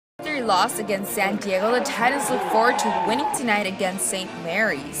Saturday loss against San Diego, the Titans look forward to winning tonight against St.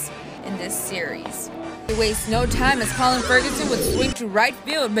 Mary's in this series. They waste no time as Colin Ferguson would swing to right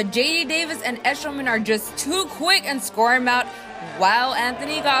field, but J.D. Davis and Eshelman are just too quick and score him out, while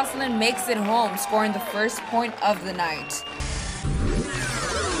Anthony Gosselin makes it home, scoring the first point of the night.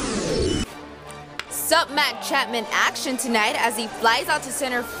 Sup Matt Chapman action tonight as he flies out to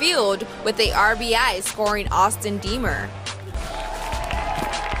center field with a RBI, scoring Austin Deemer.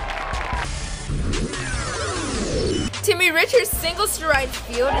 Timmy Richards singles to right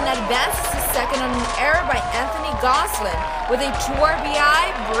field and advances to second on an error by Anthony Gosselin with a 2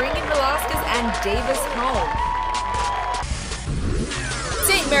 RBI, bringing Velasquez and Davis home.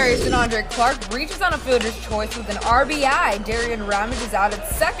 St. Mary's and Andre Clark reaches on a fielder's choice with an RBI. Darian Ramage is out at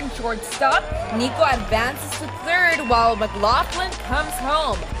second shortstop. Nico advances to third while McLaughlin comes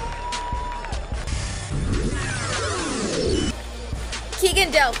home.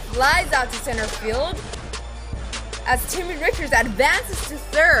 Keegan Dell flies out to center field as Timmy Richards advances to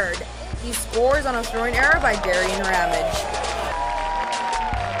third. He scores on a throwing error by Darian Ramage.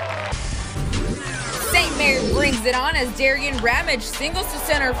 St. Mary brings it on as Darian Ramage singles to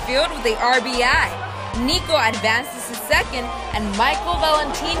center field with a RBI. Nico advances to second and Michael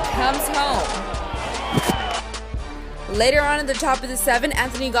Valentin comes home. Later on in the top of the 7th,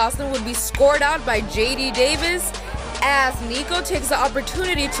 Anthony Gosselin would be scored out by J.D. Davis as Nico takes the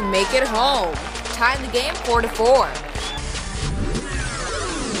opportunity to make it home, tying the game 4-4.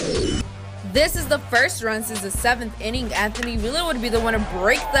 This is the first run since the 7th inning. Anthony Wheeler would be the one to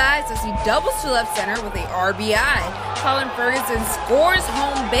break the ice as he doubles to left center with a RBI. Colin Ferguson scores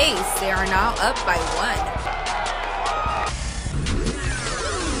home base. They are now up by 1.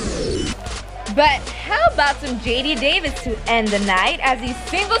 But how about some J.D. Davis to end the night as he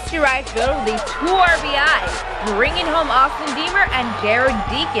singles to right field with a 2 RBI, bringing home Austin Deemer and Jared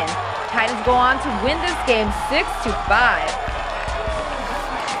Deacon. Titans go on to win this game 6-5.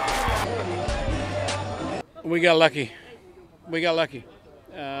 We got lucky.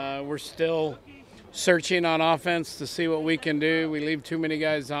 We're still searching on offense to see what we can do. We leave too many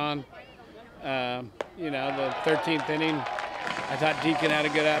guys on. The 13th inning, I thought Deacon had a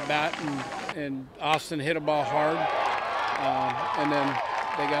good at-bat, and Austin hit a ball hard. And then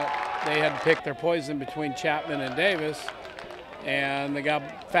they had to pick their poison between Chapman and Davis. And the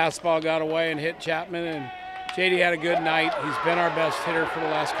fastball got away and hit Chapman. And JD had a good night. He's been our best hitter for the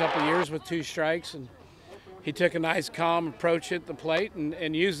last couple of years with 2 strikes. And he took a nice, calm approach at the plate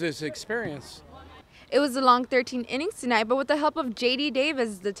and used this experience. It was a long 13 innings tonight, but with the help of J.D.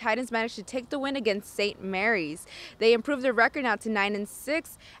 Davis, the Titans managed to take the win against St. Mary's. They improved their record now to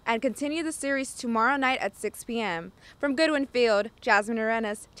 9-6 and continue the series tomorrow night at 6 p.m. From Goodwin Field, Jasmine,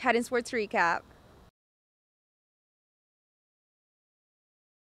 Titans Sports Recap.